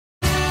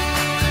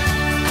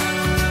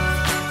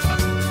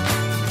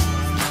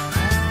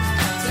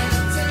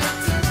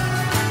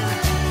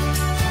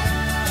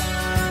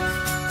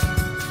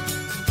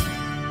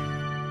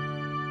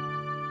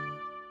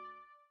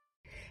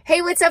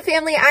Hey, what's up,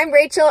 family? I'm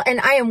Rachel, and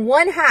I am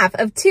one half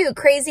of two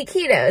crazy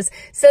ketos.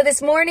 So this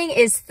morning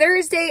is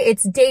Thursday.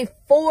 It's day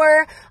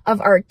 4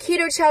 of our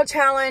Keto Chow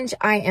challenge.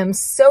 I am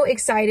so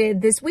excited.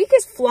 This week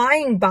is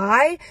flying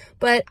by,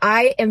 but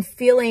I am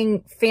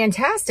feeling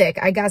fantastic.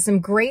 I got some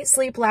great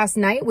sleep last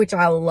night, which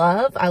I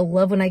love. I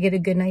love when I get a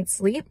good night's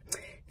sleep.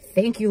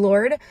 Thank you,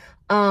 Lord.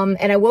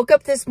 And I woke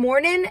up this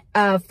morning,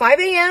 5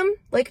 a.m.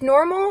 like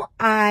normal.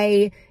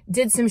 I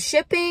did some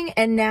shipping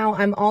and now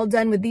I'm all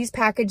done with these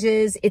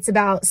packages. It's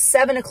about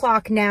 7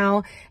 o'clock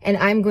now and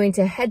I'm going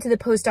to head to the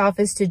post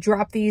office to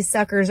drop these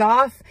suckers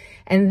off.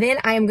 And then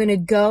I am going to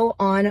go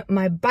on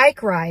my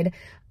bike ride.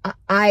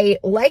 I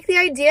like the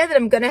idea that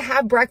I'm going to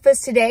have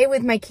breakfast today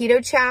with my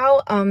Keto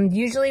Chow.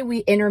 Usually we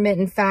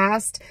intermittent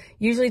fast,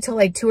 usually till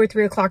like 2 or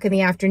 3 o'clock in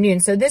the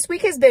afternoon. So this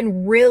week has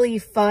been really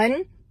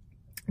fun,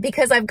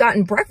 because I've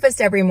gotten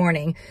breakfast every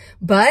morning,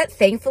 but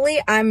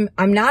thankfully I'm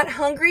not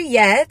hungry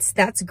yet.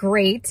 That's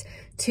great.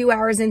 2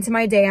 hours into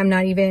my day, I'm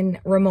not even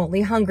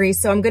remotely hungry.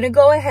 So I'm going to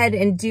go ahead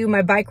and do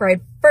my bike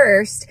ride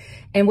first.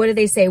 And what do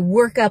they say?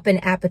 Work up an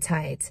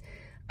appetite.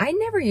 I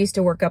never used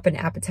to work up an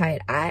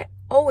appetite. I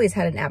always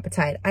had an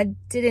appetite. I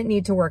didn't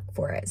need to work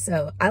for it.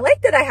 So I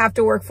like that I have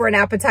to work for an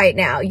appetite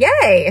now.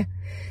 Yay.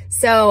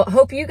 So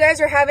hope you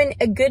guys are having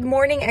a good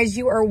morning as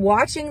you are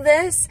watching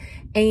this,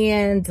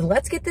 and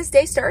let's get this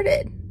day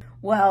started.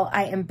 Well,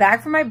 I am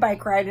back from my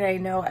bike ride and I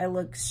know I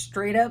look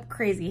straight up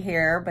crazy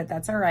here, but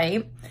that's all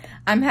right.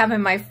 I'm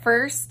having my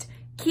first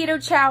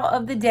Keto Chow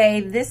of the day.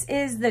 This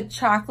is the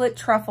chocolate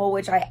truffle,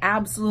 which I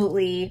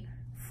absolutely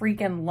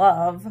freaking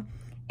love.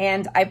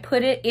 And I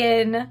put it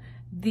in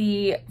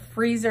the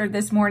freezer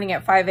this morning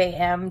at 5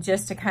 a.m.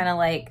 just to kind of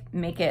like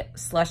make it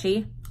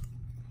slushy.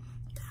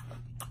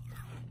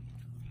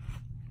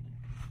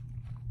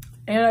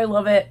 And I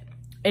love it.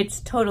 It's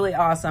totally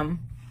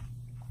awesome.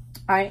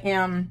 I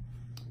am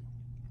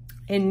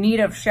in need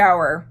of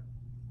shower.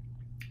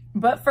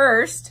 But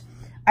first,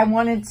 I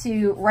wanted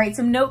to write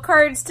some note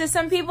cards to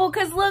some people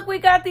because look, we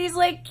got these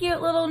like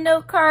cute little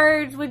note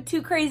cards with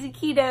 2 crazy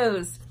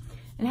ketos.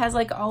 It has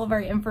like all of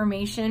our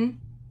information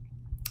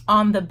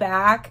on the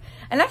back.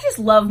 And I just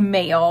love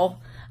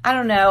mail. I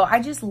don't know, I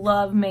just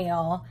love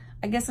mail.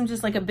 I guess I'm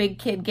just like a big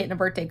kid getting a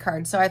birthday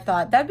card. So I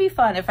thought that'd be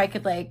fun if I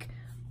could like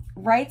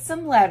write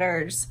some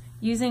letters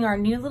using our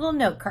new little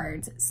note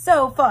cards.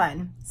 So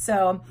fun.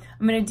 So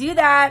I'm gonna do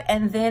that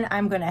and then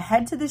I'm gonna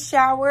head to the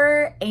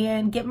shower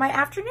and get my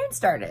afternoon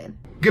started.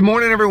 Good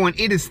morning, everyone.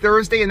 It is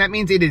Thursday and that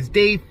means it is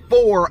day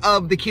 4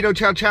 of the Keto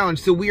Chow challenge.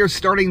 So we are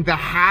starting the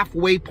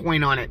halfway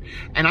point on it.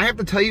 And I have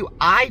to tell you,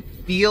 I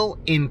feel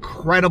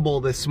incredible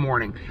this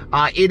morning.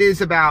 It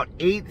is about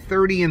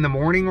 8:30 in the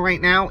morning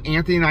right now.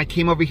 Anthony and I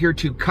came over here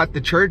to cut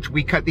the church.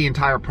 We cut the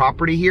entire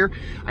property here.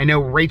 I know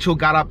Rachel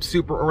got up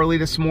super early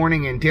this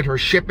morning and did her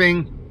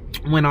shipping,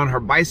 went on her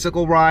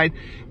bicycle ride,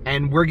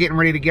 and we're getting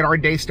ready to get our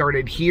day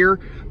started here.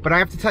 But I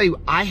have to tell you,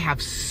 I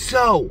have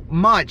so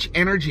much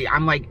energy.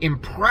 I'm like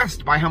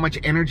impressed by how much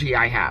energy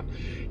I have.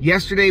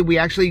 Yesterday, we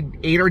actually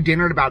ate our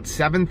dinner at about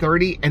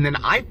 7:30, and then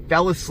I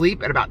fell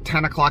asleep at about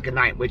 10 o'clock at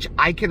night, which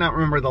I cannot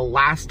remember the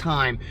last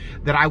time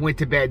that I went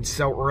to bed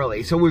so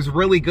early. So it was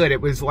really good. It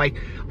was like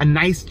a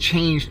nice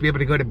change to be able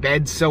to go to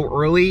bed so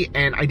early,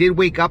 and I did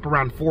wake up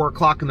around 4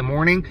 o'clock in the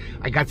morning.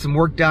 I got some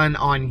work done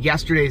on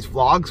yesterday's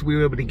vlogs. We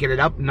were able to get it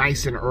up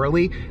nice and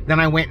early.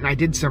 Then I went and I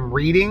did some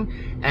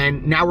reading,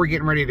 and now we're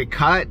getting ready to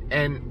cut,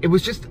 and it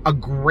was just a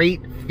great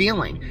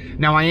feeling.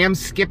 Now, I am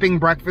skipping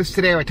breakfast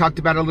today. I talked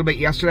about it a little bit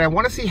yesterday. I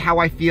want to see how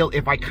I feel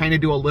if I kind of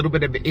do a little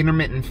bit of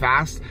intermittent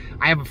fast.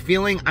 I have a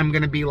feeling I'm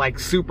going to be like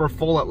super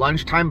full at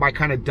lunchtime by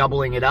kind of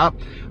doubling it up.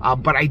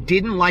 But I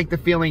didn't like the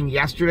feeling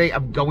yesterday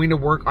of going to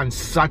work on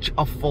such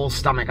a full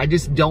stomach. I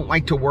just don't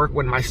like to work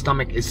when my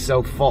stomach is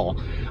so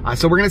full.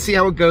 So we're going to see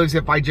how it goes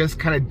if I just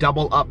kind of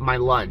double up my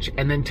lunch.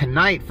 And then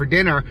tonight for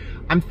dinner,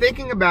 I'm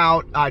thinking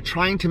about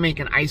trying to make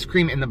an ice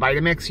cream in the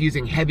Vitamix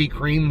using heavy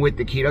cream with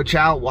the Keto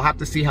Chow. We'll have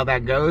to see how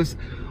that goes.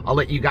 I'll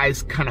let you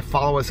guys kind of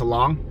follow us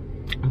along.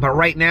 But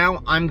right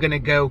now, I'm gonna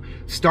go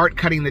start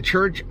cutting the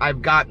church.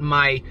 I've got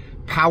my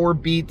Power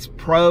Beats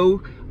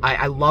Pro.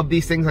 I love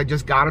these things. I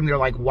just got them. They're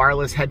like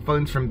wireless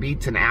headphones from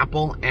Beats and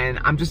Apple. And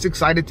I'm just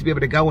excited to be able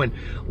to go and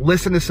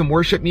listen to some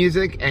worship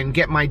music and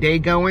get my day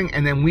going.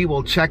 And then we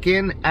will check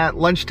in at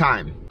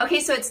lunchtime. Okay,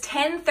 so it's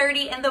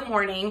 10:30 in the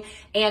morning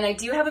and I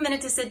do have a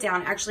minute to sit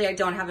down. Actually, I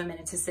don't have a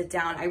minute to sit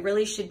down. I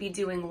really should be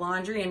doing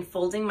laundry and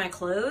folding my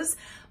clothes.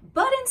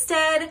 But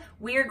instead,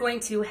 we are going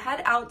to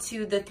head out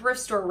to the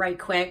thrift store right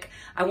quick.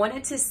 I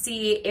wanted to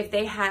see if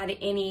they had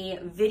any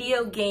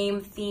video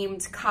game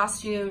themed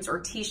costumes or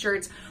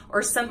t-shirts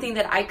or something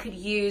that I could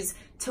use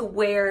to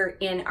wear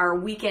in our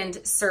weekend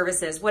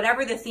services.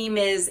 Whatever the theme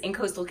is in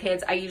Coastal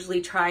Kids, I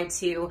usually try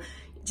to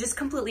just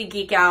completely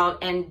geek out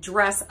and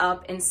dress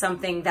up in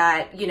something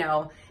that, you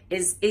know,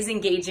 is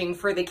engaging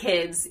for the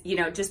kids, you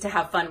know, just to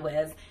have fun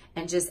with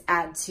and just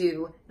add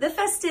to the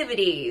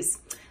festivities.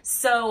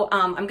 So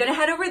I'm gonna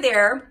head over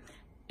there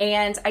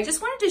And I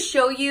just wanted to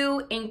show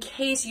you, in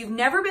case you've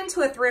never been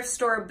to a thrift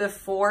store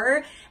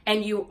before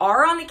and you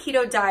are on the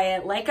keto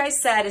diet, like I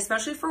said,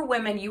 especially for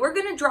women, you are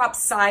gonna drop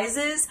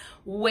sizes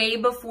way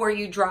before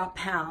you drop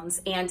pounds.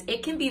 And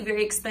it can be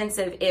very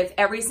expensive if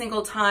every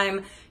single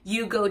time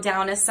you go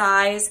down a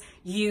size,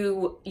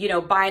 you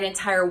buy an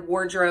entire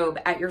wardrobe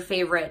at your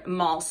favorite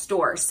mall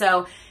store.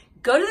 So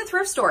go to the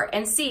thrift store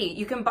and see.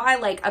 You can buy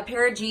like a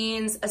pair of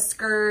jeans, a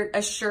skirt,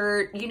 a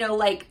shirt,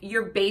 like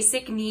your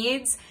basic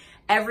needs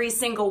every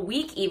single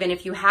week, even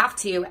if you have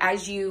to,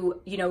 as you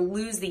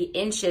lose the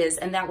inches,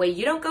 and that way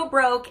you don't go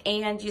broke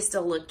and you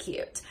still look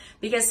cute.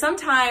 Because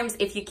sometimes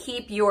if you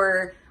keep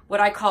your,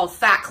 what I call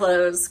fat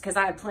clothes, because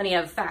I have plenty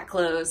of fat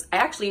clothes, I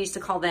actually used to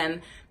call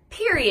them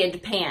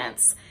period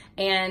pants.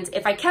 And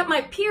if I kept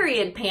my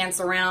period pants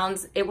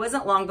around, it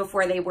wasn't long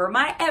before they were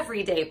my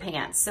everyday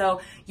pants.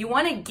 So you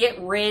want to get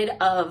rid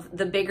of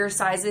the bigger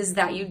sizes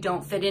that you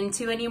don't fit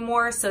into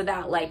anymore, so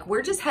that like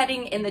we're just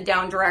heading in the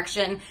down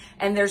direction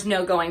and there's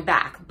no going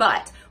back.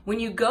 But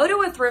when you go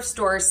to a thrift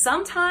store,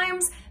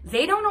 sometimes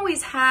they don't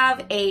always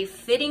have a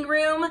fitting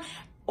room,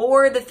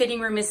 or the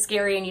fitting room is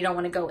scary and you don't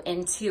want to go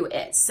into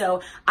it.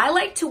 So I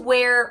like to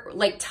wear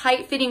like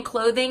tight fitting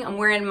clothing. I'm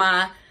wearing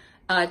my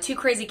Two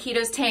Crazy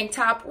Ketos tank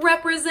top,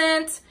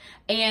 represent,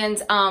 and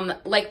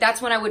like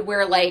that's when I would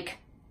wear like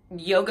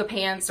yoga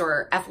pants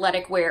or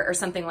athletic wear or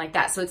something like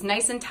that. So it's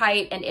nice and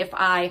tight, and if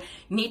I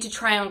need to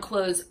try on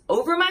clothes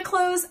over my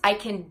clothes, I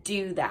can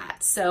do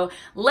that. So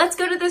let's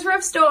go to the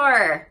thrift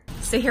store.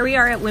 So here we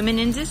are at Women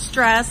in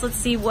Distress. Let's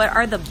see, what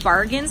are the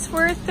bargains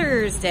for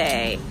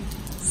Thursday?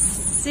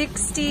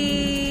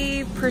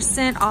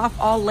 60% off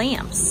all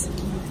lamps.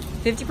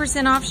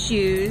 50% off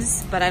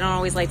shoes, but I don't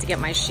always like to get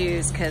my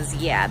shoes because,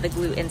 yeah, the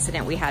glue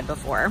incident we had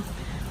before.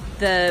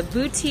 The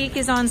boutique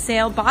is on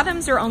sale.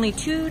 Bottoms are only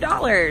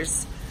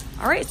 $2.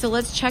 All right, so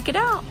let's check it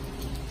out.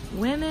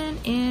 Women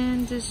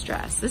in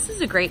Distress. This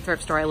is a great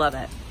thrift store. I love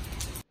it.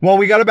 Well,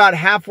 we got about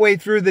halfway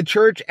through the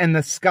church and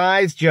the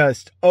skies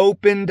just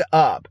opened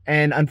up.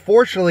 And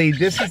unfortunately,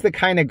 this is the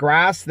kind of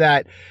grass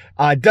that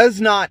does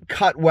not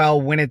cut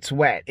well when it's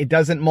wet. It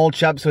doesn't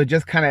mulch up, so it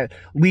just kind of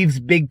leaves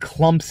big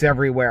clumps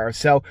everywhere.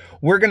 So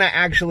we're going to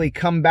actually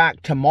come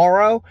back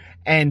tomorrow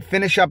and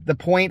finish up the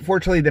point.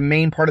 Fortunately, the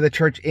main part of the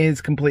church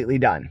is completely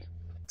done.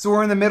 So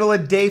we're in the middle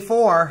of day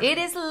 4. It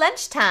is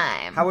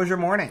lunchtime. How was your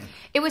morning?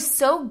 It was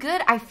so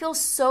good. I feel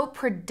so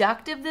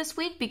productive this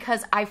week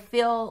because I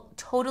feel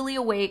totally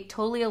awake,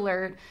 totally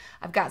alert.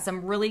 I've got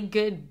some really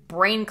good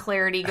brain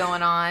clarity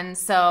going on.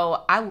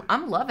 So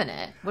I'm loving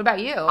it. What about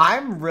you?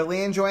 I'm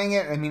really enjoying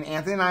it. I mean,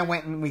 Anthony and I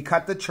went and we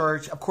cut the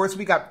church. Of course,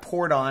 we got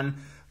poured on.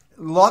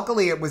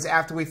 Luckily, it was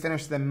after we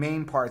finished the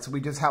main part, so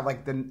we just have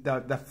like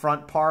the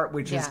front part,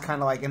 which is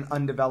kind of like an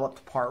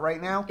undeveloped part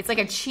right now. It's like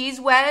a cheese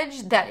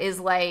wedge that is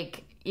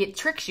like, it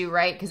tricks you,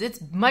 right? Because it's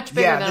much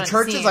bigger than it seems. Yeah,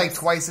 the church is like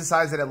twice the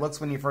size that it looks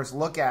when you first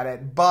look at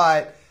it.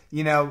 But,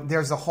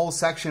 there's a whole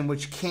section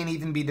which can't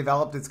even be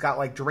developed. It's got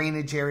like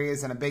drainage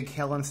areas and a big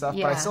hill and stuff.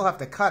 Yeah. But I still have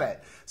to cut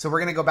it. So we're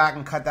going to go back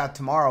and cut that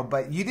tomorrow.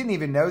 But you didn't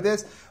even know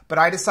this. But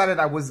I decided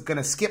I was going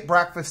to skip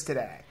breakfast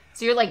today.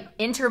 So you're like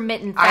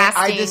intermittent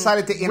fasting. I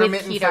decided to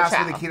intermittent fast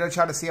with the Keto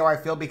Chow to see how I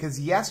feel. Because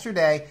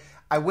yesterday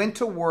I went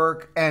to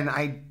work and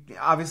I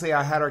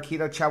had our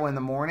Keto Chow in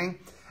the morning.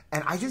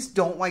 And I just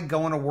don't like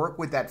going to work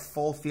with that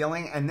full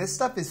feeling. And this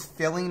stuff is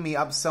filling me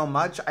up so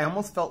much. I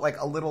almost felt like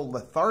a little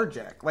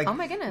lethargic. Like, oh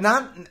my goodness.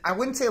 I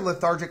wouldn't say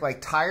lethargic,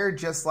 like tired,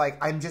 just like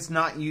I'm just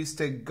not used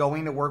to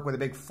going to work with a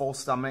big full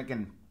stomach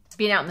and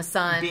being out in the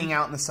sun. Being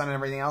out in the sun and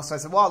everything else. So I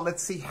said, well,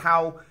 let's see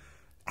how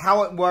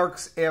it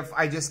works if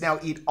I just now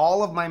eat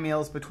all of my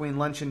meals between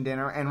lunch and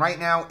dinner. And right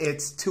now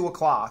it's 2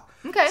 o'clock.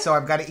 Okay. So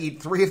I've got to eat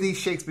 3 of these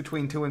shakes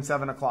between 2 and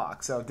 7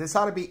 o'clock. So this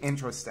ought to be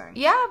interesting.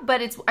 Yeah, but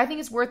I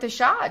think it's worth a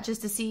shot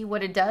just to see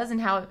what it does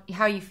and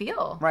how you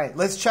feel. Right.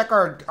 Let's check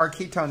our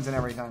ketones and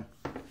everything.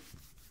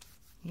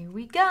 Here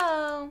we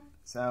go.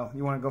 So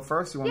you want to go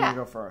first? You want me to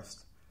go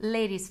first?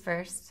 Ladies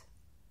first.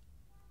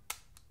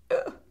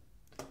 Ugh.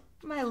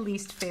 My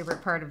least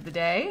favorite part of the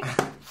day.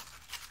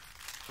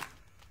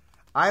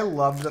 I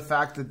love the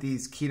fact that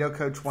these Keto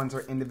Coach ones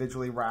are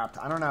individually wrapped.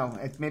 I don't know.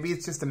 Maybe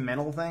it's just a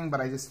mental thing, but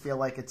I just feel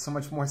like it's so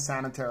much more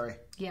sanitary.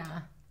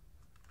 Yeah.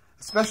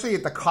 Especially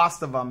at the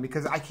cost of them,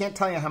 because I can't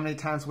tell you how many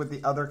times with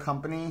the other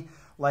company,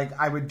 like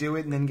I would do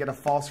it and then get a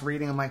false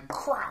reading. I'm like,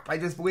 crap, I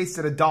just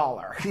wasted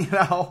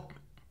 $1,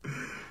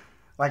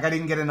 Like I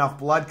didn't get enough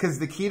blood, because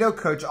the Keto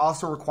Coach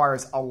also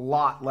requires a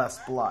lot less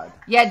blood.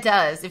 Yeah, it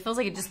does. It feels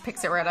like it just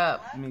picks it right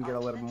up. Let me get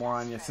a little more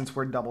on you since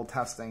we're double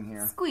testing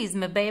here. Squeeze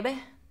me, baby.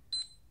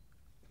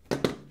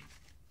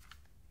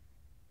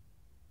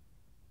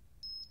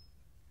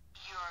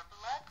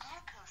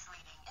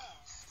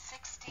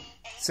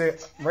 So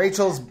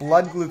Rachel's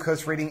blood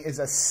glucose reading is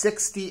a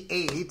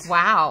 68.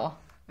 Wow.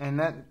 And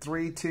that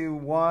 3, 2,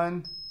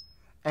 1.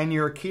 And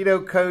your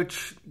Keto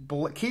Coach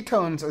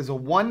ketones is a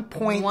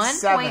 1.7.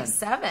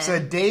 1.7. So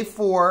day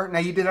 4. Now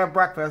you did have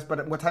breakfast,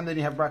 but what time did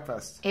you have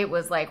breakfast? It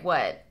was like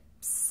what?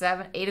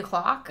 8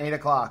 o'clock? 8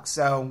 o'clock.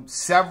 So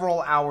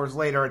several hours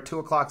later at 2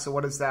 o'clock. So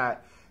what is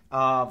that?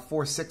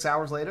 for 6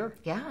 hours later.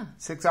 Yeah.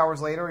 6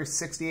 hours later is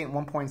 68 and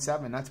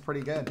 1.7. That's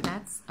pretty good.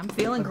 I'm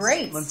feeling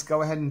great. Let's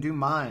go ahead and do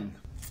mine.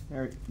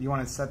 There, you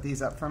want to set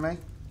these up for me?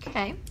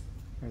 Okay.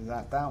 Here's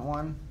that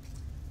one.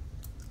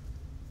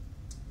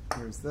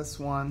 Here's this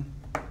one.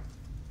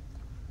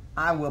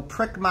 I will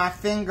prick my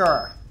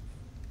finger.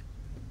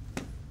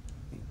 Let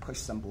me push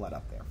some blood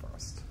up there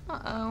first.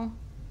 Uh-oh.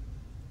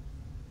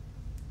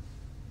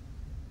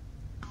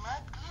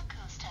 Blood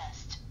glucose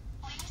test.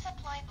 Please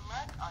apply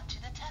blood onto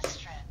the test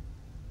strip.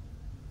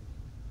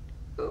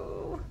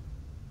 Ooh.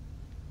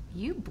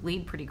 You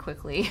bleed pretty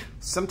quickly.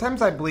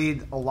 Sometimes I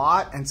bleed a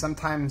lot, and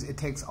sometimes it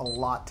takes a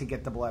lot to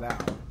get the blood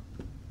out.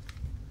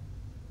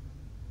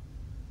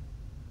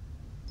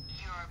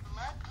 Your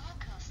blood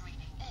glucose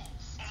reading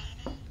is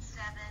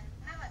 87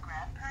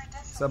 milligram per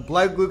deciliter. So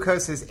blood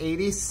glucose is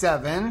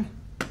 87,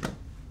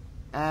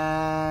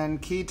 and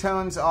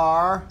ketones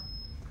are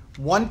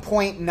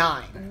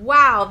 1.9.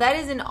 Wow, that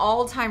is an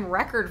all-time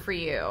record for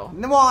you.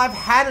 Well, I've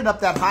had it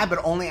up that high, but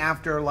only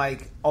after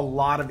like a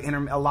lot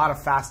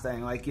of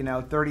fasting, like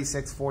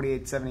 36,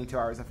 48, 72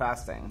 hours of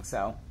fasting.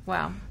 So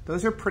Wow.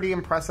 those are pretty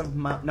impressive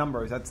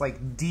numbers. That's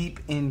like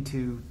deep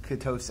into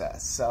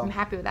ketosis. So I'm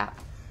happy with that.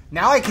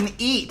 now I can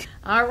eat.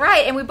 All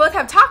right, and we both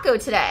have taco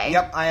today.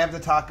 Yep, I have the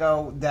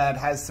taco that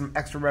has some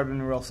extra red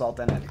and real salt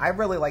in it. I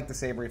really like the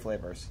savory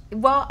flavors.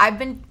 Well, I've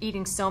been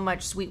eating so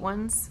much sweet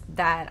ones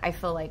that I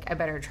feel like I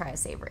better try a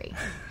savory.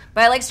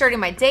 But I like starting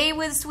my day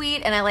with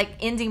sweet, and I like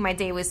ending my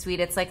day with sweet.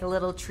 It's like a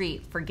little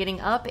treat for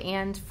getting up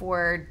and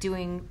for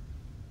doing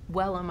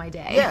well on my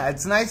day. Yeah,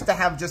 it's nice to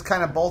have just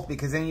kind of both,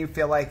 because then you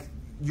feel like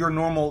your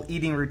normal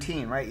eating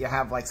routine, right? You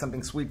have like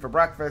something sweet for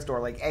breakfast or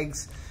like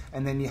eggs,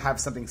 and then you have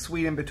something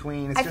sweet in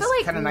between. It's just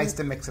like kind of nice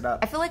to mix it up.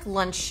 I feel like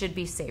lunch should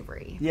be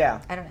savory.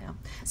 Yeah. I don't know.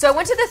 So I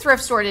went to the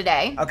thrift store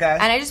today. Okay.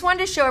 And I just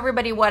wanted to show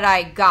everybody what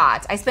I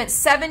got. I spent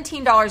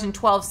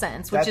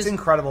 $17.12, which is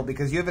incredible,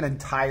 because you have an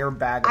entire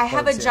bag of I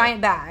have a clothes here.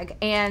 giant bag,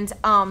 and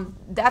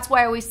that's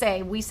why we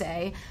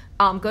say,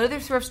 go to the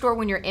thrift store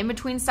when you're in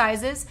between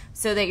sizes,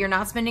 so that you're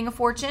not spending a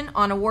fortune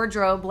on a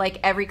wardrobe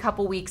like every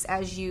couple weeks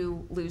as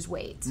you lose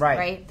weight.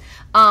 Right.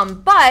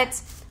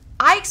 But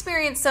I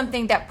experienced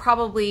something that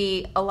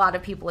probably a lot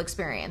of people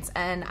experience,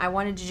 and I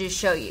wanted to just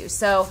show you.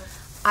 So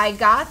I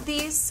got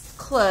these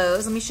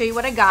clothes. Let me show you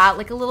what I got,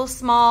 like a little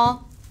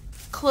small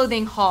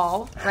clothing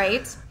haul,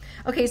 right?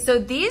 Okay, so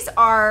these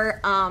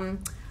are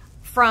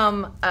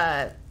from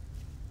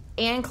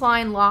Anne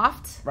Klein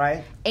Loft.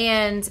 Right.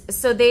 And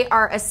so they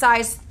are a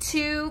size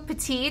 2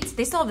 petite.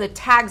 They still have the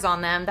tags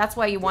on them. That's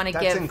why you want to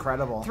give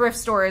incredible. thrift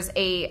stores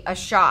a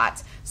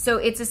shot. So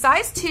it's a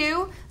size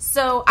 2.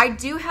 So I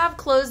do have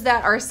clothes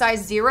that are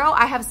size 0.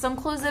 I have some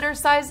clothes that are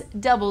size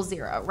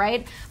 00,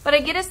 right? But I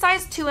get a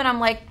size 2 and I'm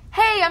like,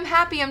 hey, I'm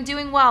happy, I'm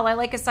doing well. I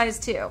like a size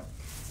 2.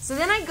 So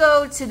then I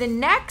go to the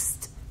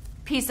next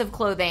piece of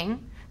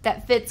clothing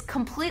that fits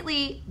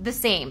completely the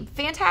same.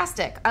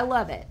 Fantastic. I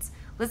love it.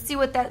 Let's see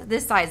what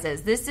this size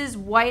is. This is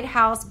White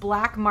House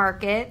Black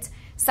Market,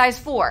 size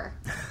 4.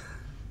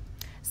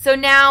 So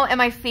now, am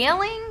I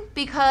failing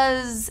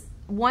because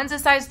one's a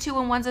size 2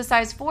 and one's a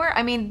size 4?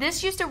 I mean,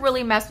 this used to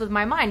really mess with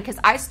my mind, because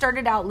I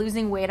started out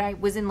losing weight. I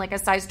was in like a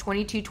size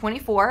 22,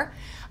 24.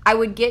 I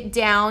would get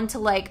down to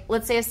like,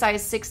 let's say a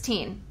size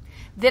 16.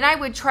 Then I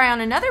would try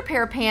on another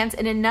pair of pants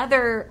in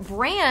another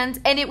brand,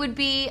 and it would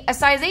be a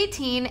size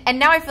 18, and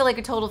now I feel like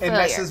a total failure. It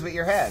messes with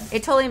your head.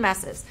 It totally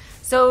messes.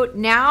 So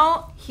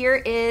now here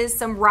is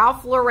some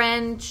Ralph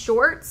Lauren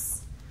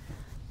shorts.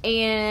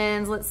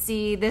 And let's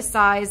see, this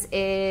size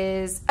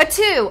is a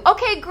 2.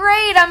 Okay,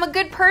 great. I'm a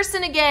good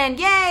person again.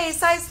 Yay,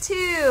 size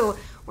 2.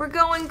 We're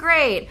going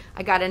great.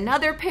 I got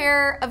another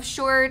pair of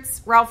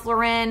shorts, Ralph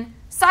Lauren,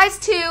 size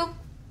 2.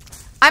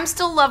 I'm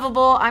still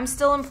lovable. I'm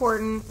still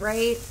important,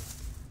 right?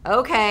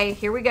 Okay,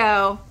 here we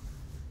go.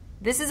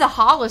 This is a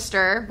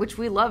Hollister, which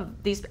we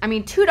love these. I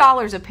mean,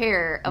 $2 a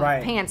pair of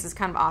pants is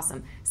kind of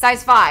awesome.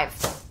 Size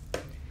 5.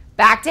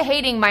 Back to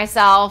hating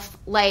myself.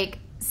 Like,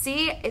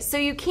 see, so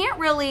you can't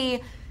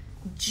really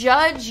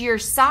judge your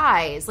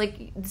size.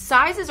 Like,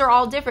 sizes are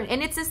all different,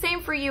 and it's the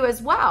same for you as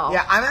well.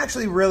 Yeah, I'm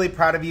actually really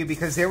proud of you,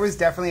 because there was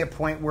definitely a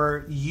point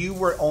where you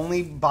were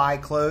only buy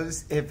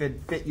clothes if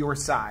it fit your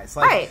size.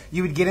 Like,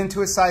 you would get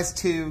into a size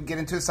 2, get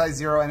into a size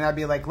 0, and I'd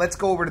be like, let's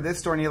go over to this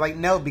store, and you're like,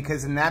 no,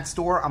 because in that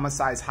store I'm a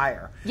size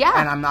higher. Yeah.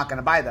 And I'm not going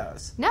to buy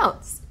those. No,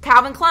 it's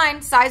Calvin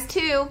Klein, size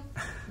 2.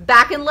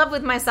 Back in love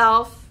with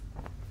myself.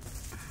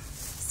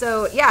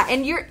 So yeah,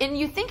 and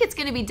you think it's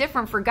going to be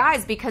different for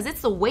guys because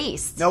it's the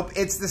waist. Nope,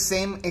 it's the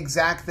same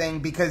exact thing,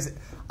 because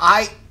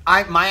my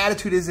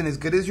attitude isn't as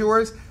good as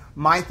yours.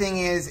 My thing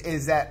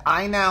is that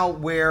I now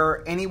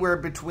wear anywhere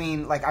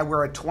between, like, I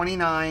wear a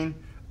 29,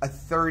 a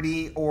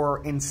 30,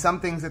 or in some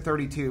things a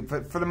 32.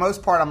 But for the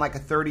most part, I'm like a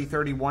 30,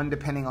 31,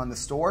 depending on the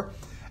store.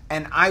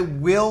 And I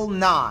will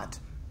not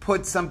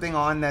put something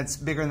on that's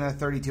bigger than a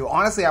 32.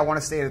 Honestly, I want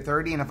to stay at a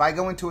 30, and if I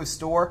go into a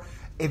store,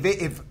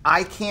 if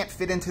I can't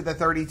fit into the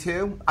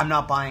 32, I'm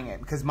not buying it,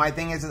 because my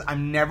thing is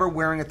I'm never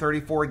wearing a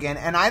 34 again.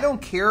 And I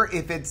don't care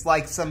if it's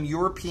like some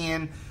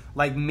European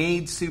like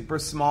made super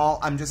small,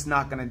 I'm just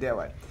not going to do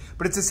it.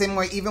 But it's the same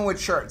way even with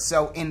shirts.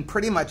 So in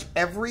pretty much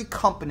every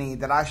company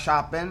that I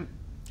shop in,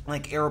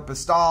 like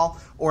Aeropostale,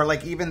 or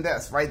like even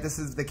this, right? This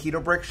is the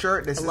Keto Brick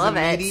shirt. This is a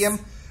medium.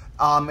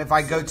 If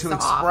I go to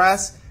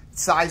Express,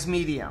 size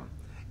medium.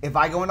 If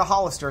I go into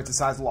Hollister, it's a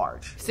size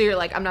large. So you're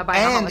like, I'm not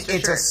buying a Hollister shirt. And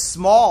it's a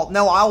small.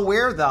 No, I'll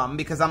wear them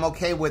because I'm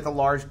okay with a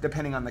large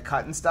depending on the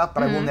cut and stuff,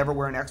 but I will never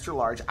wear an extra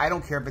large. I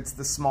don't care if it's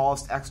the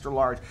smallest extra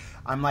large.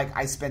 I'm like,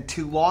 I spent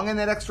too long in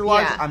that extra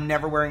large. Yeah. I'm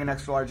never wearing an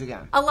extra large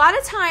again. A lot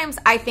of times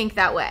I think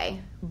that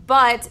way.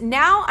 But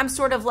now I'm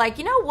sort of like,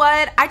 you know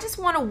what? I just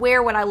want to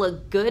wear what I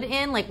look good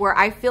in, like where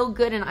I feel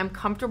good and I'm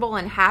comfortable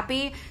and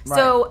happy. Right.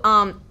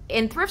 So,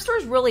 and thrift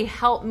stores really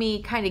help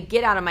me kind of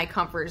get out of my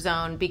comfort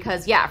zone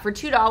because, yeah, for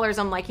 $2,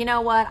 I'm like, you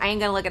know what? I ain't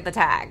going to look at the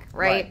tag,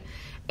 right?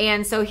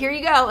 And so here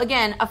you go.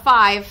 Again, a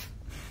 5.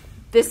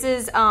 This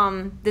is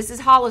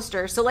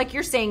Hollister. So like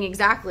you're saying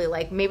exactly,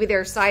 like maybe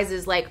their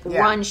sizes like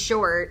run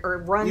short or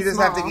run small. You just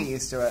have to get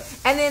used to it.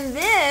 And then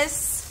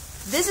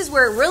this is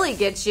where it really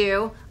gets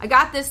you. I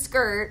got this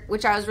skirt,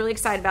 which I was really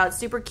excited about. It's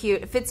super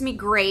cute. It fits me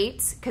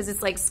great because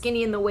it's like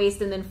skinny in the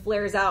waist and then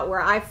flares out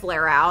where I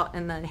flare out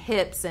and the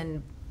hips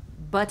and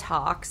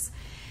buttocks.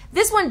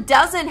 This one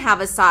doesn't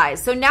have a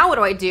size. So now what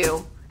do I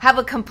do? Have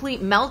a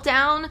complete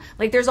meltdown?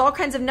 Like there's all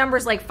kinds of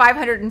numbers like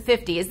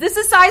 550. Is this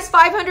a size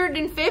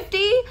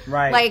 550?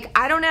 Right. Like,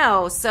 I don't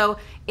know. So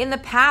in the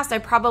past, I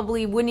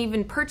probably wouldn't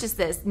even purchase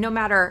this no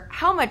matter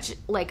how much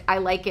like I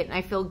like it and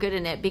I feel good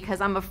in it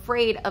because I'm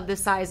afraid of the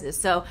sizes.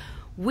 So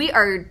we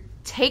are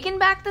taking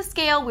back the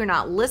scale. We're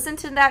not listening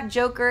to that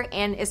joker.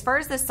 And as far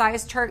as the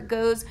size chart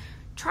goes,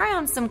 try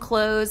on some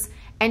clothes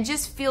and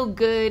just feel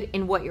good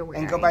in what you're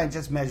wearing. And go by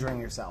just measuring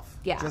yourself.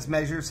 Yeah. Just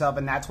measure yourself,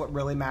 and that's what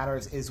really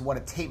matters is what a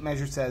tape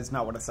measure says,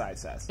 not what a size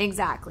says.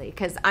 Exactly,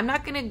 because I'm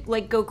not going to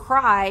like go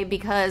cry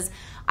because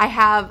I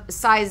have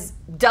size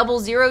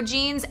 00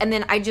 jeans and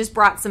then I just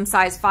brought some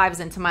size 5s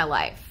into my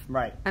life.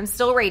 Right. I'm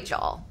still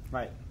Rachel.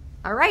 Right.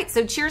 All right,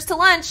 so cheers to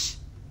lunch.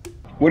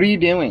 What are you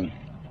doing?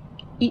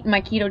 Eating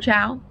my Keto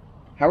Chow.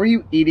 How are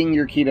you eating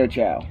your Keto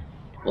Chow?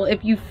 Well,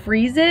 if you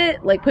freeze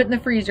it, like put it in the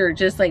freezer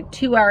just like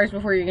 2 hours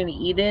before you're going to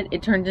eat it,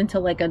 it turns into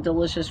like a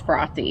delicious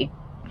frothy.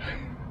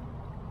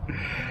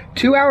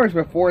 2 hours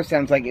before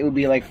sounds like it would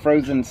be like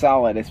frozen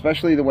solid,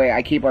 especially the way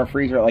I keep our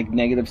freezer at like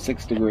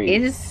 -6 degrees.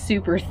 It is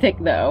super thick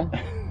though.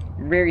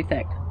 Very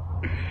thick.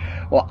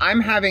 Well, I'm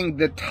having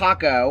the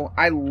taco.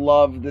 I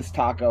love this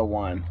taco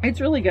one. It's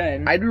really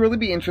good. I'd really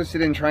be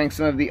interested in trying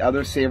some of the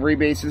other savory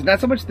bases. Not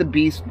so much the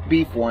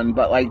beef one,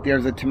 but like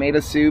there's a tomato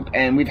soup,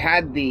 and we've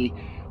had the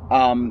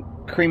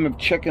cream of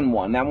chicken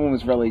one. That one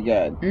was really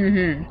good.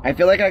 I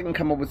feel like I can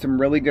come up with some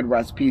really good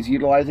recipes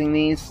utilizing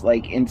these,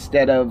 like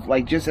instead of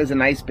like just as a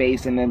nice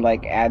base and then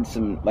like add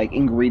some like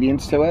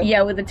ingredients to it.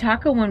 Yeah, with the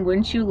taco one,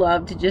 wouldn't you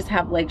love to just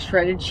have like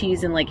shredded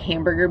cheese and like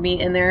hamburger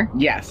meat in there?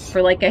 Yes.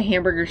 For like a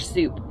hamburger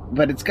soup.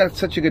 But it's got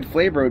such a good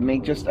flavor, it would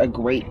make just a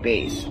great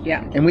base.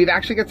 Yeah. And we've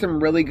actually got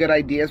some really good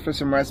ideas for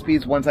some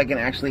recipes once I can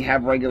actually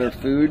have regular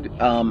food.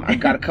 I've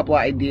got a couple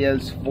of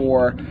ideas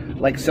for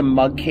like some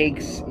mug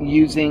cakes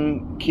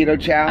using Keto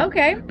Chow.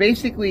 Okay.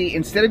 Basically,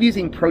 instead of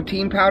using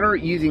protein powder,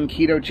 using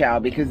Keto Chow,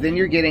 because then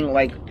you're getting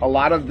like a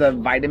lot of the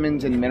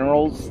vitamins and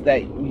minerals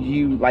that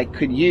you like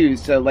could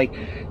use. So like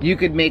you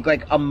could make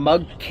like a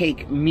mug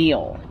cake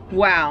meal.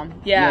 Wow.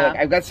 Yeah. You know, like,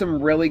 I've got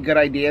some really good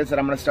ideas that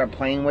I'm going to start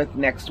playing with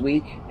next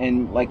week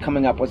and like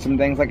coming up with some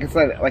things. Like I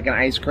said, like an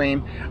ice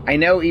cream. I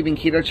know even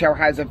Keto Chow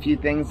has a few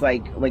things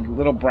like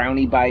little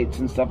brownie bites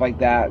and stuff like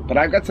that. But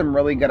I've got some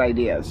really good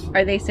ideas.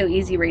 Are they so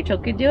easy Rachel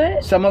could do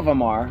it? Some of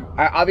them are.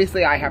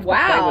 Obviously, I have to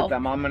play with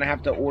them. I'm going to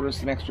have to order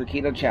some extra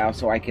Keto Chow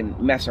so I can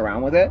mess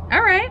around with it.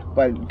 All right.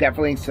 But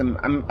definitely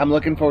I'm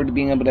looking forward to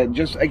being able to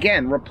just,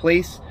 again,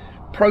 replace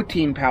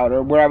protein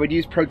powder, where I would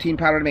use protein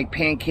powder to make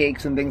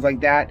pancakes and things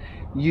like that,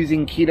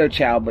 using Keto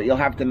Chow, but you'll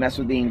have to mess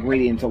with the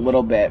ingredients a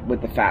little bit with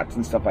the fats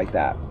and stuff like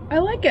that. I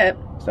like it.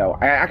 So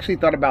I actually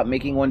thought about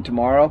making one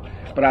tomorrow,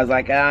 but I was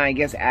like, I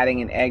guess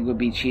adding an egg would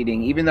be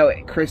cheating, even though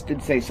Chris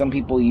did say some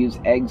people use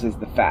eggs as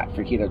the fat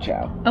for Keto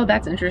Chow. Oh,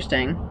 that's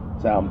interesting.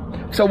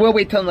 So we'll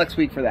wait till next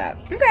week for that.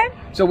 Okay.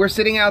 So we're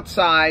sitting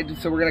outside,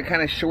 so we're going to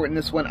kind of shorten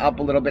this one up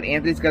a little bit.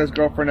 Anthony's got his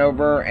girlfriend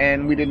over,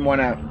 and we didn't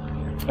want to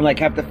like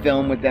have to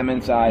film with them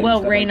inside.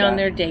 Well, rain on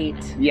their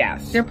date.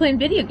 Yes. They're playing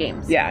video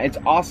games. Yeah, it's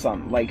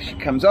awesome. Like she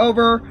comes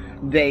over,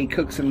 they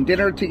cook some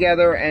dinner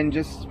together and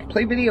just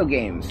play video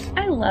games.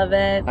 I love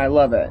it. I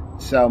love it.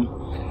 So,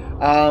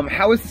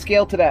 how was the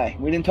scale today?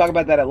 We didn't talk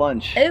about that at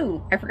lunch.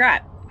 Oh, I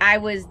forgot. I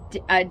was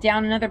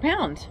down another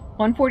pound.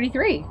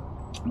 143.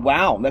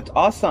 Wow, that's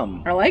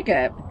awesome. I like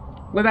it.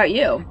 What about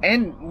you?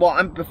 And,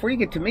 well, before you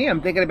get to me,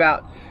 I'm thinking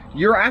about,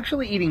 you're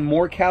actually eating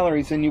more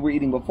calories than you were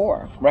eating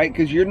before, right?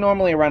 Because you're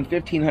normally around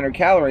 1,500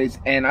 calories,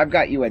 and I've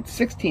got you at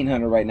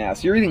 1,600 right now.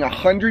 So you're eating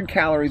 100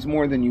 calories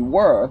more than you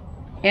were.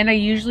 And I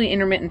usually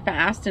intermittent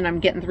fast, and I'm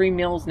getting 3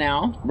 meals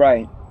now.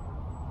 Right.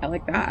 I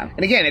like that.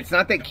 And again, it's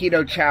not that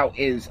Keto Chow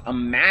is a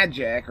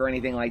magic or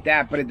anything like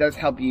that, but it does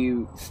help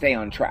you stay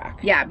on track.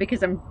 Yeah,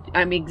 because I'm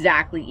I'm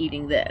exactly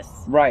eating this.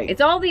 Right.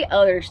 It's all the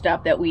other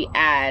stuff that we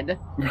add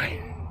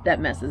Right. that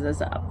messes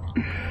us up.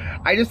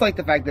 I just like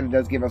the fact that it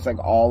does give us like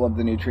all of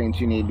the nutrients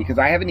you need, because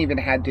I haven't even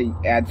had to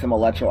add some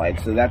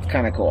electrolytes, so that's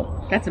kind of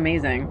cool. That's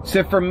amazing.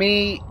 So for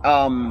me,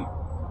 I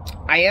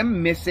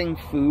am missing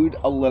food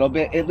a little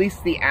bit, at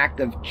least the act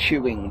of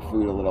chewing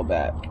food a little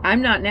bit.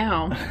 I'm not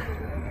now.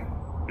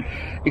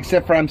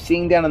 Except for I'm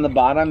seeing down on the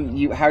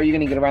bottom, how are you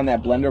going to get around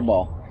that blender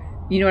ball?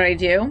 You know what I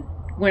do?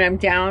 When I'm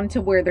down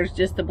to where there's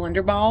just the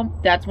blender ball,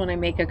 that's when I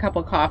make a cup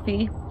of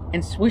coffee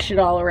and swish it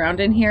all around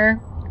in here.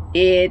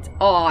 It's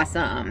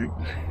awesome.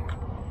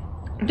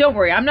 Don't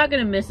worry, I'm not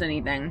going to miss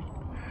anything.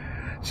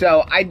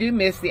 So I do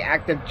miss the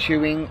act of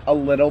chewing a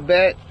little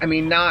bit. I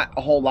mean, not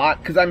a whole lot,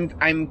 because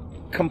I'm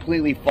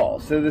completely full.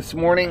 So this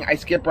morning I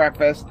skipped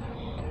breakfast.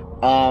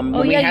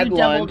 Oh yeah, you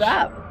doubled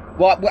up.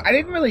 Well, I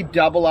didn't really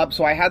double up,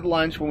 so I had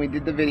lunch when we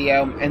did the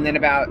video, and then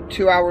about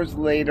 2 hours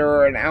later,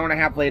 or an hour and a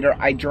half later,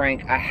 I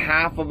drank a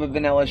half of a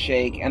vanilla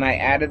shake, and I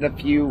added a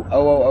few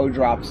OOO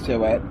drops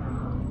to it.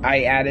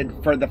 I added,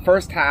 for the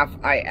first half,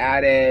 I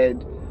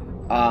added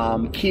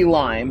key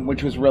lime,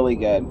 which was really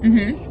good.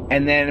 Mm-hmm.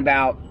 And then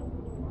about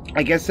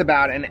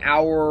an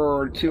hour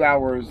or 2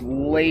 hours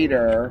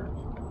later,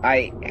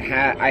 I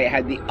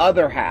had the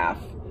other half,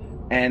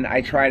 and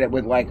I tried it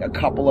with like a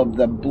couple of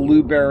the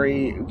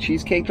blueberry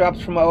cheesecake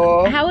drops from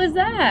OOO. How is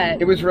that?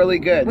 It was really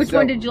good. Which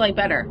one did you like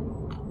better?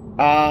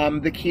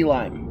 The key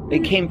lime.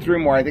 It came through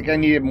more. I think I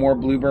needed more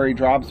blueberry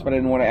drops, but I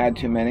didn't want to add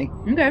too many.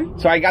 Okay.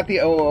 So I got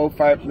the OOO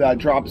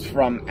drops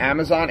from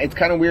Amazon. It's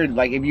kind of weird.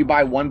 Like, if you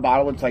buy one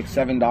bottle, it's like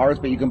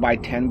 $7, but you can buy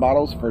 10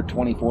 bottles for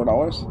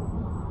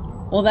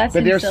 $24. Well, that's.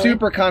 But they're silly.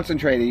 super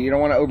concentrated. You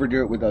don't want to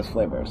overdo it with those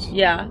flavors.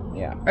 Yeah.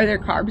 Yeah. Are there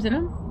carbs in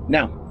them?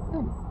 No.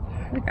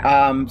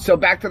 Okay. So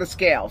back to the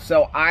scale.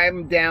 So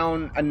I'm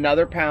down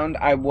another pound.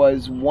 I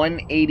was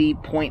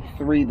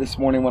 180.3 this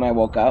morning when I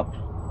woke up.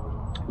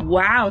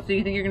 Wow. So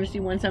you think you're going to see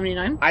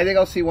 179? I think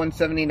I'll see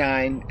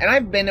 179. And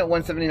I've been at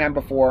 179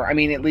 before. I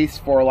mean, at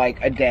least for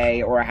like a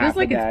day or a half a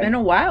day. Feels like it's been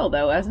a while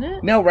though, hasn't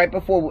it? No, right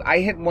before. I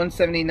hit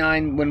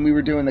 179 when we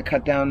were doing the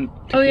cut down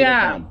to Oh,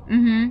 yeah. KetoCon.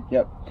 Mm-hmm.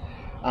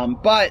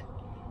 Yep. But,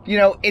 you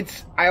know,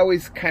 I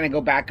always kind of go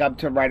back up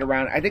to right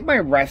around, I think my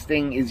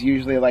resting is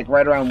usually like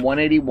right around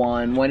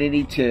 181,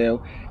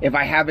 182. If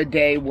I have a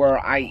day where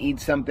I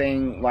eat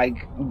something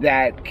like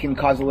that can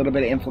cause a little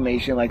bit of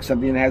inflammation, like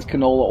something that has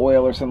canola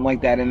oil or something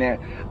like that in there,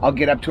 I'll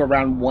get up to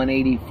around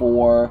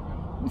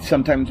 184,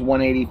 sometimes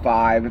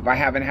 185 if I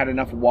haven't had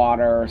enough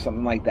water or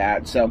something like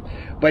that. So,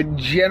 but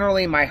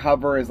generally my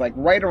hover is like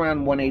right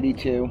around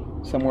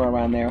 182, somewhere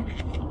around there.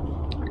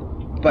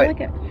 But I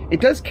like it. It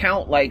does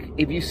count, like,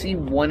 if you see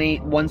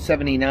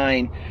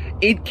 179,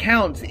 it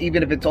counts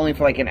even if it's only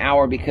for like an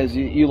hour, because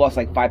you lost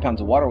like 5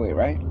 pounds of water weight,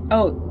 right?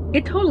 Oh,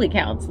 it totally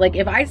counts. Like,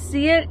 if I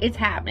see it, it's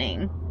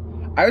happening.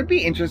 I would be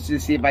interested to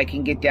see if I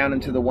can get down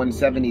into the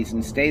 170s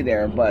and stay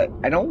there, but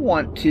I don't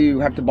want to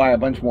have to buy a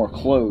bunch more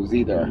clothes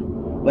either.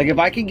 Like, if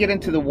I can get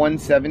into the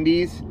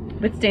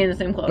 170s... But stay in the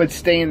same clothes. But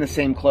stay in the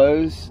same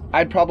clothes,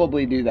 I'd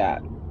probably do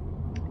that.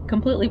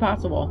 Completely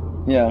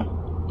possible. Yeah.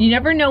 You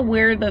never know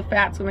where the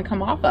fat's going to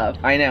come off of.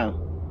 I know.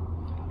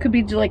 Could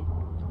be like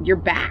your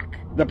back.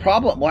 The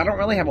problem, well, I don't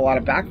really have a lot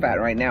of back fat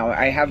right now.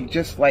 I have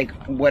just like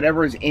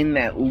whatever's in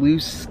that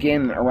loose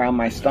skin around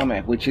my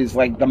stomach, which is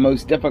like the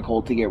most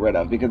difficult to get rid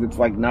of because it's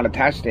like not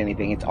attached to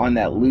anything. It's on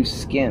that loose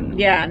skin.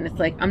 Yeah, and it's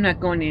like, I'm not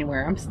going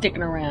anywhere. I'm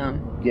sticking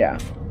around. Yeah.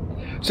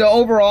 So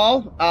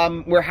overall,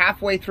 we're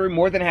halfway through,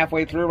 more than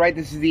halfway through, right?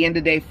 This is the end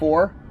of day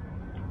 4.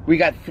 We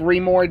got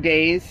 3 more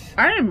days.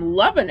 I am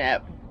loving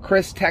it.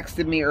 Chris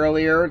texted me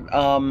earlier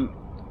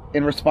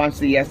in response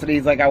to yesterday.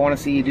 He's like, I want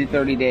to see you do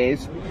 30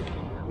 days.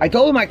 I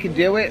told him I could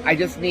do it. I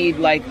just need,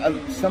 like,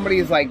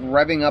 somebody's, like,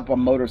 revving up a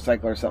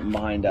motorcycle or something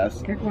behind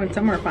us. You're going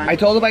somewhere fun. I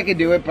told him I could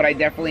do it, but I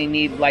definitely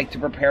need, like, to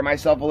prepare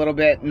myself a little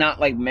bit. Not,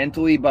 like,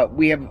 mentally, but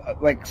we have,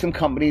 like, some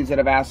companies that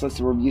have asked us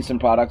to review some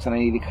products, and I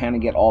need to kind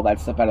of get all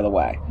that stuff out of the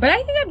way. But I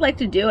think I'd like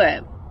to do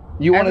it.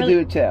 You want to do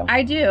it, too?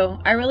 I do.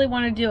 I really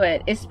want to do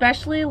it.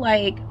 Especially,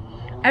 like,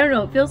 I don't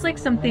know, it feels like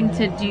something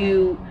to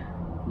do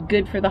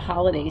good for the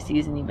holiday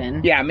season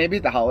even. Yeah, maybe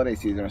the holiday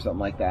season or something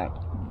like that.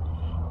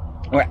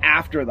 Or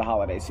after the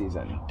holiday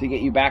season to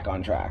get you back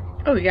on track.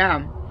 Oh,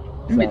 yeah.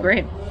 It'd be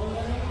great.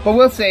 But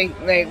we'll see.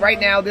 Like, right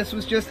now, this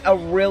was just a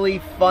really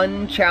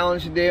fun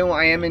challenge to do.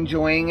 I am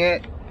enjoying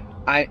it.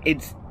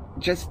 It's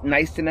just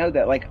nice to know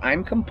that, like,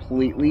 I'm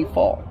completely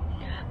full.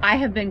 I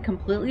have been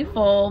completely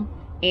full,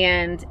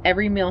 and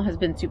every meal has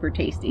been super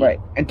tasty. Right.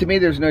 And to me,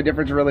 there's no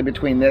difference really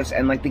between this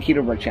and, like, the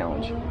Keto Brick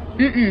Challenge.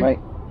 Mm-mm. Right?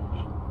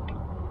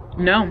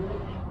 No.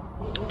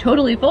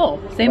 Totally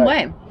full. Same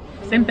way.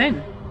 Same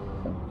thing.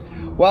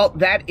 Well,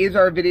 that is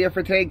our video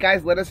for today.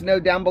 Guys, let us know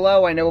down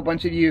below. I know a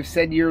bunch of you have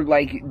said you're,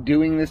 like,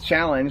 doing this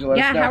challenge. Let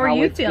us know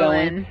how it's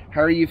going.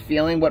 How are you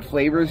feeling? What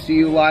flavors do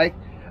you like?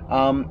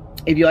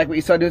 If you like what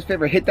you saw, do us a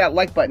favor. Hit that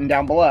like button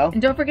down below.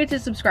 And don't forget to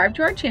subscribe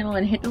to our channel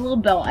and hit the little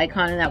bell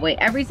icon. And that way,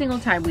 every single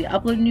time we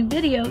upload a new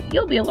video,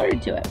 you'll be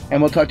alerted to it.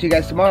 And we'll talk to you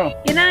guys tomorrow.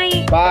 Good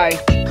night.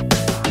 Bye.